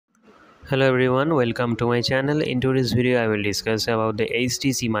Hello everyone, welcome to my channel. In today's video I will discuss about the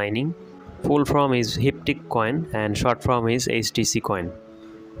HTC mining. Full form is Hyptic coin and short form is HTC coin.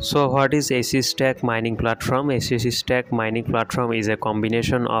 So what is AC Stack mining platform? AC Stack mining platform is a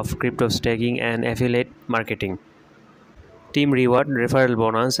combination of crypto staking and affiliate marketing. Team reward, referral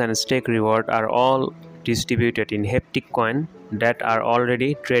bonus and stake reward are all distributed in Hyptic coin that are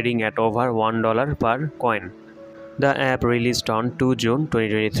already trading at over $1 per coin. The app released on 2 June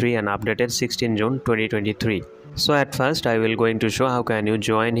 2023 and updated 16 June 2023. So at first I will going to show how can you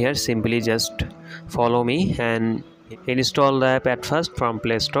join here. Simply just follow me and install the app at first from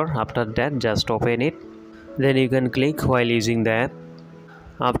Play Store. After that just open it. Then you can click while using the app.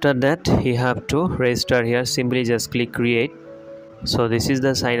 After that you have to register here. Simply just click create. So this is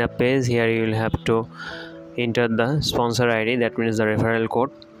the sign up page. Here you will have to enter the sponsor ID, that means the referral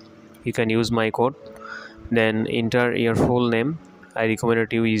code. You can use my code. Then enter your full name. I recommend you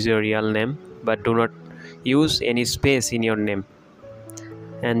to use your real name, but do not use any space in your name.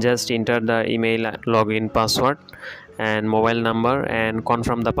 And just enter the email, login password and mobile number and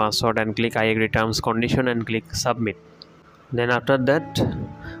confirm the password and click I agree terms condition and click submit. Then after that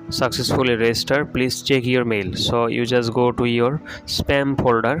successfully register, please check your mail. So you just go to your spam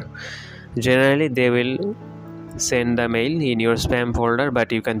folder. Generally they will send the mail in your spam folder, but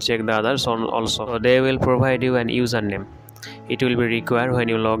you can check the others on also. So they will provide you an username. It will be required when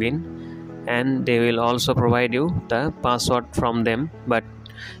you log in, and they will also provide you the password from them, but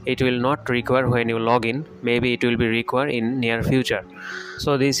it will not require when you log in. Maybe it will be required in near future.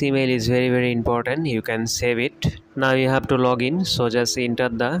 So this email is very important. You can save it. Now you have to log in, so just enter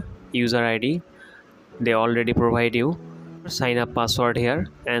the user ID they already provide you, sign up password here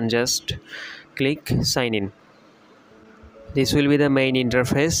and just click sign in. This will be the main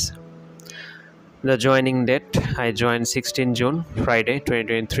interface. The joining date, I joined 16 June, Friday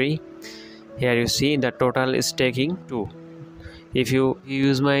 2023. Here you see the total is taking 2. If you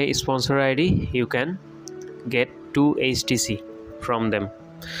use my sponsor ID, you can get 2 HTC from them.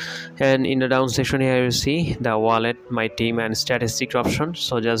 And in the down section here you see the wallet, my team and statistics option.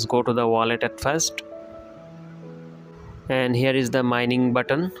 So just go to the wallet at first. And here is the mining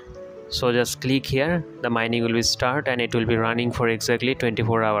button. So just click here, the mining will be start and it will be running for exactly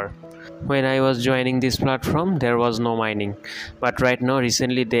 24 hours. When I was joining this platform there was no mining, but right now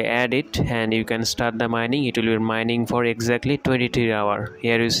recently they add it and you can start the mining. It will be mining for exactly 23 hours.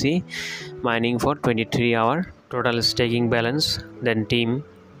 Here you see mining for 23 hours. Total staking balance, then team,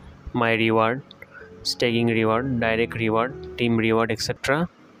 my reward, staking reward, direct reward, team reward, etc.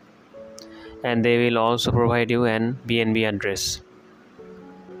 And they will also provide you an BNB address.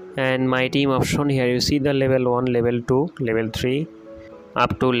 And my team option, here you see the level 1, level 2, level 3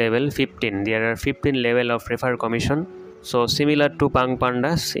 up to level 15. There are 15 level of refer commission. So similar to Pang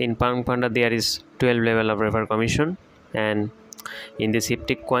Pandas, in Pang Panda there is 12 level of refer commission, and in this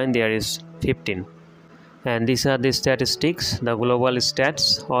Hyptic coin there is 15. And these are the statistics, the global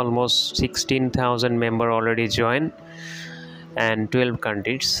stats. Almost 16,000 member already joined and 12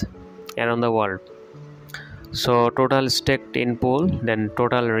 countries around the world. So total staked in pool, then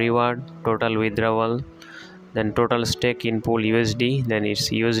total reward, total withdrawal, then total stake in pool USD, then it's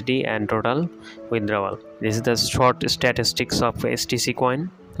USD and total withdrawal. This is the short statistics of HTC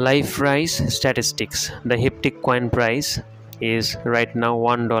coin. Live price statistics. The Hyptic coin price is right now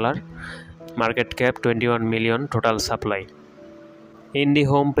 $1, market cap 21 million, total supply. In the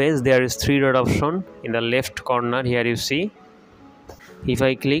home page there is 3 dot option in the left corner. Here you see, if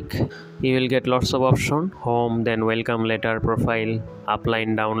I click you will get lots of options: home, then welcome letter, profile,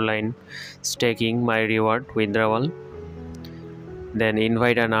 upline, downline, staking, my reward, withdrawal, then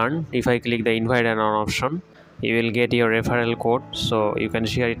invite and earn. If I click the invite and earn option, you will get your referral code, so you can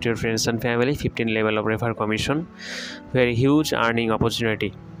share it to your friends and family. 15 level of refer commission, very huge earning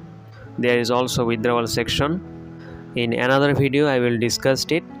opportunity. There is also withdrawal section. In another video I will discuss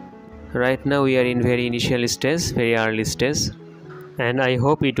it. Right now we are in very initial stage, very early stage, and I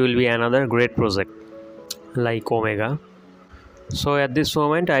hope it will be another great project like Omega. So at this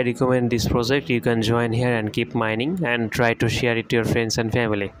moment I recommend this project. You can join here and keep mining and try to share it to your friends and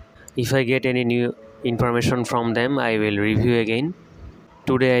family. If I get any new information from them I will review again.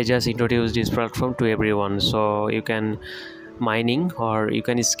 Today I just introduced this platform to everyone, so you can mining or you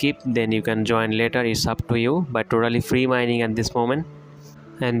can skip, then you can join later, it's up to you, but totally free mining at this moment,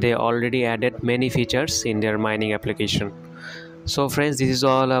 and they already added many features in their mining application. So friends, this is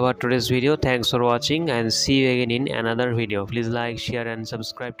all about today's video. Thanks for watching and see you again in another video. Please like, share and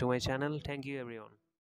subscribe to my channel. Thank you everyone.